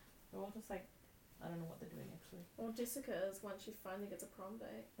 They're all just like I don't know what they're doing actually. Well, Jessica is once she finally gets a prom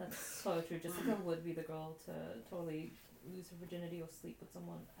date. That's so true. Jessica would be the girl to totally lose her virginity or sleep with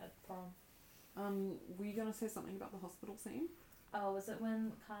someone at prom. Were you gonna say something about the hospital scene? Oh, was it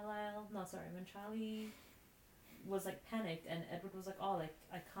when when Charlie was like panicked and Edward was like, oh, like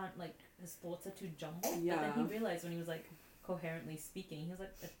I can't, like his thoughts are too jumbled. Yeah. But then he realized when he was like coherently speaking, he was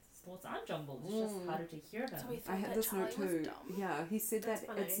like, his thoughts aren't jumbled. It's just harder to hear them. So he I thought had that this Charlie note was too. dumb. Yeah, he said That's that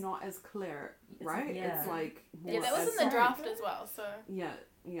funny. it's not as clear, It's- right? yeah. It's like more Yeah, that was in the abstract. draft as well, so... Yeah,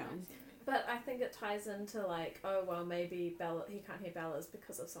 yeah. But I think it ties into like, oh well, maybe Bella, he can't hear Bella's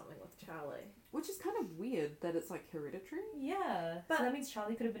because of something with Charlie. Which is kind of weird that it's like hereditary. Yeah. But- so that means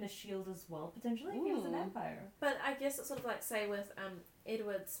Charlie could have been a shield as well, potentially, if he was a Mm. vampire. But I guess it's sort of like, say with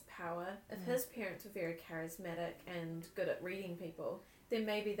Edward's power, if his parents were very charismatic and good at reading people, then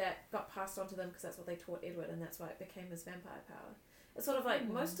maybe that got passed on to them because that's what they taught Edward, and that's why it became his vampire power. It's sort of like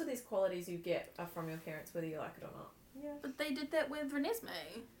most of these qualities you get are from your parents, whether you like it or not. Yeah. But they did that with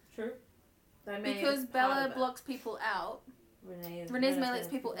Renesmee. True. They made Because part Bella of it, blocks people out. Renesmee lets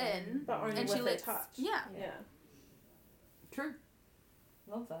people in. but only and with she her lets... touch. Yeah. Yeah. True.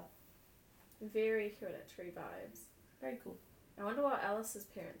 Love that. Very hereditary vibes. Very cool. I wonder what Alice's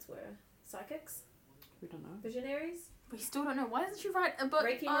parents were. Psychics? We don't know. Visionaries? We still don't know. Why doesn't she write a book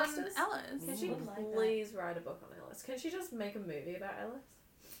Reiki on masters? Alice? Can she Would like that. please write a book on Alice? Can she just make a movie about Alice?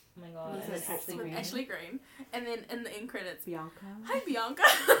 Oh my god. With and then Ashley Ashley Green. Green. Ashley Green. And then in the end credits, Bianca. hi Bianca.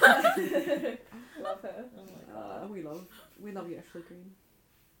 Love her. Oh my god. We love you, Ashley Green.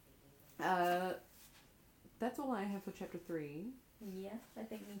 That's all I have for chapter 3. Yeah, I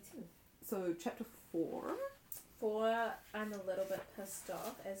think me too. So chapter 4. 4, I'm a little bit pissed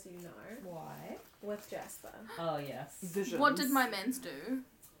off, as you know, Why? with Jasper. Oh yes. Visions. What did my mens do?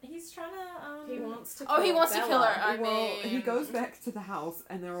 He's trying to He wants to. Oh, he kill wants to Bella. kill her. I Well, mean, he goes back to the house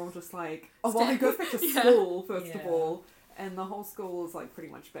and they're all just like, oh, well, he goes back to Yeah. school first of Yeah. all, and the whole school is like pretty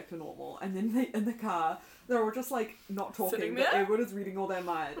much back to normal. And then they, in the car, they're all just like not talking, Sitting but there? Edward is reading all their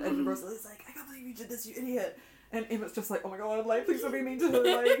mind, and Rosalie's like, I can't believe you did this, you idiot. And Emmett's just like, oh my god, like, please don't be mean to her.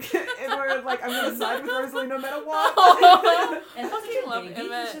 Like, Edward, like, I'm gonna side with Rosalie no matter what. And I fucking love He's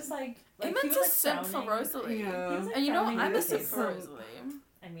Emmett. just like Emmett's he was, a like, simp for frowning. Rosalie. He was, Yeah. like, And you know, frowning I'm a with simp his- for Rosalie.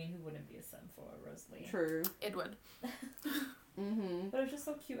 I mean, who wouldn't be a simp for Rosalie? True. Edward. Mm-hmm. But it was just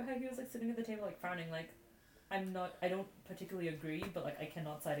so cute how he was like sitting at the table like frowning, like I don't particularly agree, but like I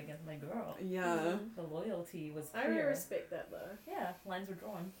cannot side against my girl. Yeah. The loyalty was I clear. really respect that though. Yeah, lines were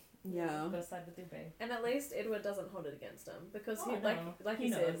drawn. Yeah. Gotta side with your babe. And at least Edward doesn't hold it against him because Oh, he no. like He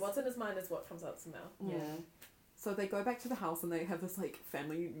you said, knows. what's in his mind is what comes out his mouth. Yeah. Yeah. So they go back to the house and they have this like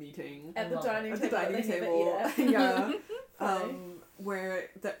family meeting At the love it. dining at table. the dining they never table. eat it. Yeah. Funny. Where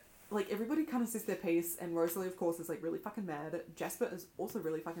that like everybody kind of says their piece, and Rosalie of course is like really fucking mad. Jasper is also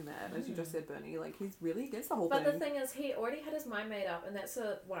really fucking mad, as you just said, Bernie. Like he's really against the whole But thing. the thing is, he already had his mind made up, and that's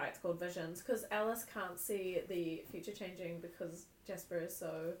why it's called visions. Because Alice can't see the future changing because Jasper is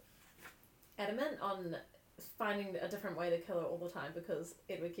so adamant on finding a different way to kill her all the time because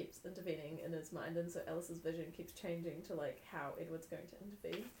Edward keeps intervening in his mind, and so Alice's vision keeps changing to like how Edward's going to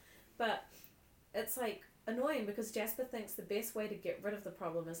intervene. But it's like annoying because Jasper thinks the best way to get rid of the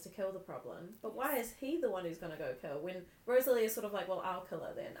problem is to kill the problem. But why is he the one who's going to go kill when Rosalie is sort of like, well, I'll kill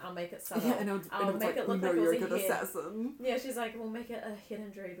her then. I'll make it subtle. Yeah, and it's I'll make like, it look no, like it you're was a a good head. assassin. Yeah, she's like, we'll make it a head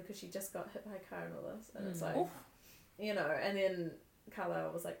injury because she just got hit by a car and all this. And it's like, Oof. you know, and then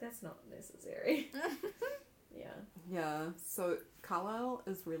Carlisle was like, that's not necessary. Yeah. Yeah. So Carlisle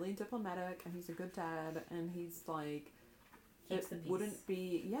is really diplomatic, and he's a good dad, and he's like, Keeps it the peace. wouldn't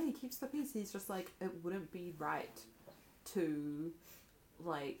be. Yeah, he keeps the peace. He's just like, it wouldn't be right to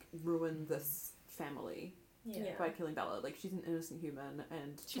like ruin this family Yeah. by killing Bella. Like she's an innocent human,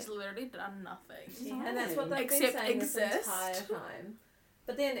 and She's literally done nothing. Yeah. And that's what they've Except been saying this exist. entire time.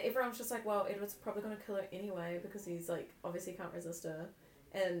 But then everyone's just like, well, Edward's probably going to kill her anyway because he's like, obviously can't resist her.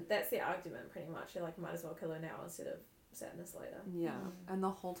 And that's the argument pretty much. You're like, might as well kill her now instead of sadness later. yeah. And the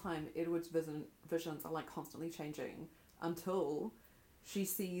whole time, Edward's visions are like constantly changing until she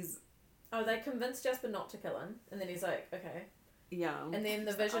sees. Oh, they convinced Jasper not to kill him. And then he's like, okay. Yeah. And then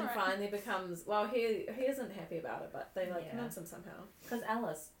the He's like, vision "Alright." finally becomes, well, he isn't happy about it, but they like Yeah. convince him somehow. Because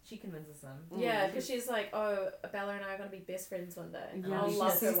Alice, she convinces them. Yeah, because she's like, oh, Bella and I are going to be best friends one day. Yeah, I'll she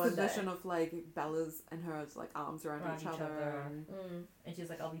love her sees the one day. vision of like Bella's and hers like arms around Around each each other. other. And, And she's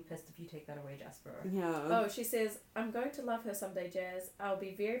like, I'll be pissed if you take that away, Jasper. yeah. Oh, she says, I'm going to love her someday, Jazz. I'll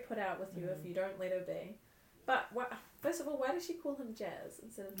be very put out with you if you don't let her be. But, first of all, why does she call him Jazz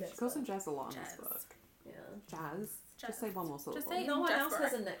instead of Jasper? She calls him Jazz a lot in this Jazz. book. Yeah. Jazz. Jazz. Just say one more syllable. Just say- No one else Jasper.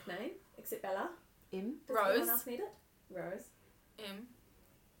 has a nickname except Bella. M. Does Rose. anyone else need it? Rose. M.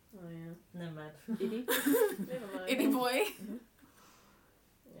 Oh yeah. Never mind. Eddie? Never mind. Eddie boy.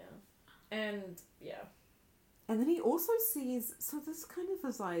 Yeah. And yeah. And then he also sees, so this kind of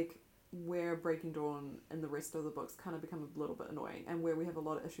is like where Breaking Dawn and the rest of the books kind of become a little bit annoying, and where we have a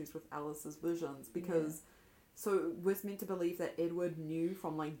lot of issues with Alice's visions, because so we're meant to believe that Edward knew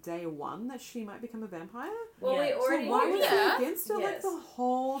from like day one that she might become a vampire. Well, Yeah. we already so why knew was that. he against it like Yes. the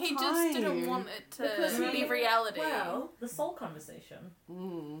whole He time? just didn't want it Because to he- be reality. Well, The soul conversation.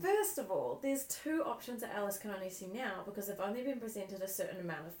 first of all, there's two options that Alice can only see now because they've only been presented a certain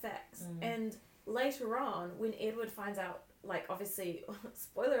amount of facts. And later on, when Edward finds out, like, obviously,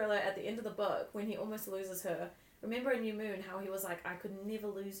 spoiler alert, at the end of the book, when he almost loses her, remember in New Moon how he was like, I could never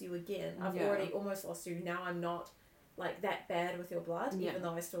lose you again. I've Yeah. already almost lost you. Now I'm not, like, that bad with your blood, Yeah. even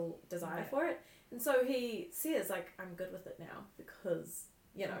though I still desire Yeah. for it. And so he says, like, I'm good with it now because,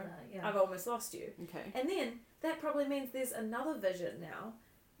 you know, Yeah. I've almost lost you. Okay. And then that probably means there's another vision now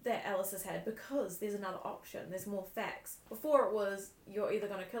that Alice has had because there's another option. There's more facts. Before it was, you're either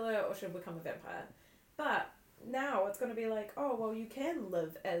going to kill her or she'll become a vampire. But now it's going to be like, oh, well, you can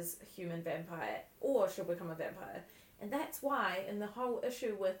live as a human vampire or she'll become a vampire. And that's why in the whole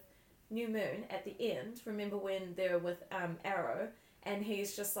issue with New Moon at the end, remember when they're with Arrow and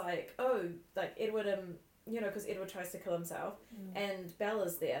he's just like, oh, like Edward, you know, because Edward tries to kill himself and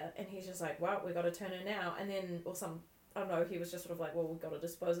Bella's there and he's just like, well, we got to turn her now. And then, or some, I don't know, he was just sort of like, well, we've got to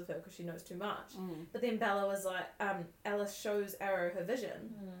dispose of her because she knows too much. But then Bella was like, Alice shows Arrow her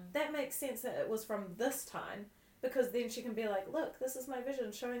vision. That makes sense that it was from this time because then she can be like, look, this is my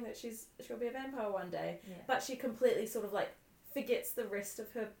vision showing that she'll be a vampire one day. Yeah. But she completely sort of like forgets the rest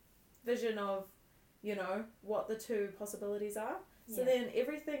of her vision of, you know, what the two possibilities are. So Yeah. then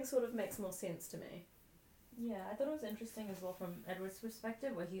everything sort of makes more sense to me. Yeah, I thought it was interesting as well from Edward's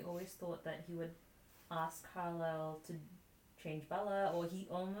perspective, where he always thought that he would ask Carlisle to change Bella, or he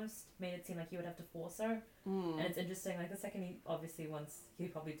almost made it seem like he would have to force her. And it's interesting, like the second he, obviously once he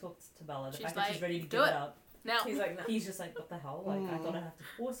probably talked to Bella, the She's fact that she's like, ready to "Do give it." it up, Now, He's like, no. he's just like, what the hell? Like, I thought I'd have to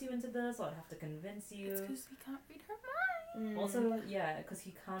force you into this, or I'd have to convince you. it's because he can't read her mind. Also, yeah, because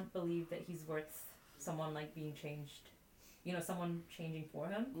he can't believe that he's worth someone like being changed. You know, someone changing for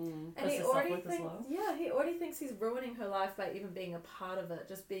him. And Plus he his already self-worth is thinks, low. yeah, he already thinks he's ruining her life by even being a part of it,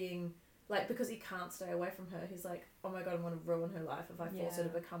 just being like because he can't stay away from her. He's like, oh my god, I'm gonna ruin her life if I force her to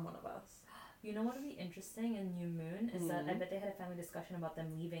Yeah. become one of us. You know what would be interesting in New Moon is that I bet they had a family discussion about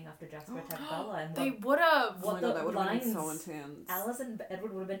them leaving after Jasper attacked Bella and They what would have. Oh What my the god, that would have been so lines- intense. Alice and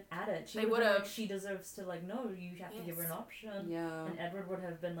Edward would have been at it. She They would have been like, would've. she deserves to, like, no, you have to give her an option. Yeah. And Edward would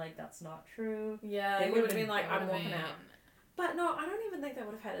have been like, that's not true. Yeah, They he would've would have been been like, I'm boring. walking out. But no, I don't even think they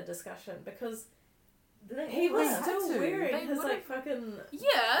would have had a discussion because They he all was have. still to. wearing They his would've- like fucking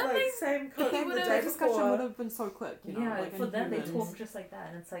Yeah, like they, same coat But the then the day day discussion before. would have been so quick, you know. Yeah, like for in them they humans. talk just like that,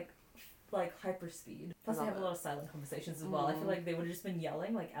 and it's like hyper speed. Plus, they Love have a it. lot of silent conversations as well. I feel like they would have just been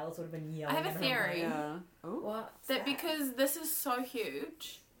yelling. Like Alice would have been yelling. I have a in her theory. mind. Yeah. Oh. What? that because this is so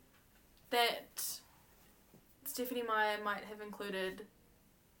huge that Stephanie Meyer might have included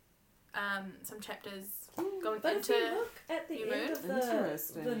some chapters going But if into. you look at the New end Moon? of the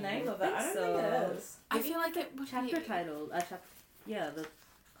Interesting. name of it, I don't So- think it is. I feel like it would Chapter be title. The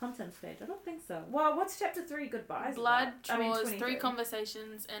contents page. I don't think so. Well, what's chapter 3? Goodbyes. blood, about? I mean, chores, 3 23.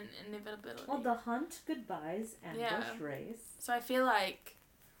 conversations, and inevitability. Well, the hunt, goodbyes, and Yeah. bush race. So I feel like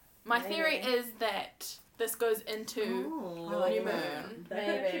my Maybe. theory is that this goes into Oh, I like New that. Moon. That could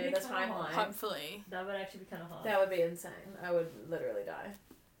actually Maybe be the kinda hot. timeline. Hopefully, That would actually be kind of hot. That would be insane. I would literally die.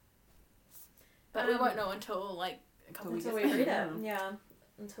 but we won't know until like a couple Until Until weeks. we read Yeah. it. Yeah.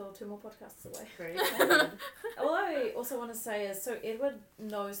 Until 2 more podcasts away. Very excited. All I also want to say is, so Edward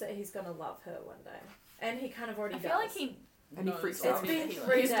knows that he's going to love her one day. And he kind of already I does. feel like he. And he knows freaks It's out. already. been He's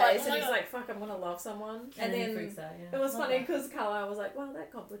 3 days like, oh and my he's God. like, fuck, I'm going to love someone. And then he then freaks out, yeah. it was Love funny that. because Carlisle was like, well,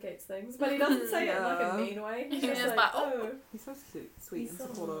 that complicates things. But he doesn't say it in like a Yeah. mean way. He's He's just just like, like, oh. He's so sweet He's and so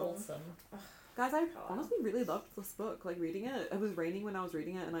supportive. Wholesome. Guys, I Carlisle. honestly really loved this book. Like reading it, it was raining when I was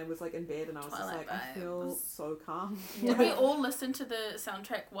reading it, and I was like in bed, and I was Twilight just like, I feel vibes. so calm. Did we all listen to the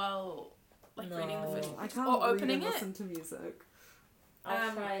soundtrack while reading the No. first I can't or read opening and it? listen to music.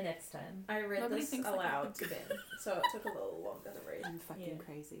 I'll try next time. I read Nobody this thinks like aloud that. to Ben, so it took a little longer to read. I'm fucking Yeah.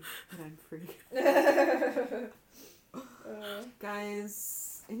 crazy, but I'm free. Uh,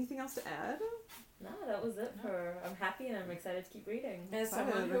 Guys, anything else to add? No, that was it for. I'm happy and I'm excited to keep reading. As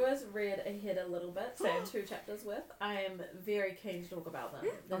someone who has read ahead a little bit, so 2 chapters with, I am very keen to talk about them.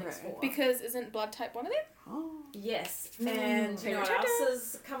 The next Okay. 4. Because isn't blood type one of them? Oh, Yes, and you know what Favorite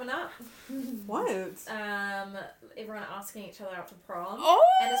else is coming up? what? everyone asking each other out to prom. Oh!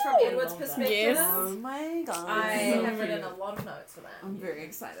 And it's from I Edward's love that. perspective. Yes. Oh my god. I So have written cute. a lot of notes for that. I'm very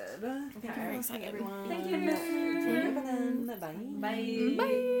excited. Thank you Okay. for listening, everyone. Thank you. Thank you. Bye. Bye.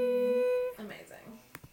 Bye. Amazing.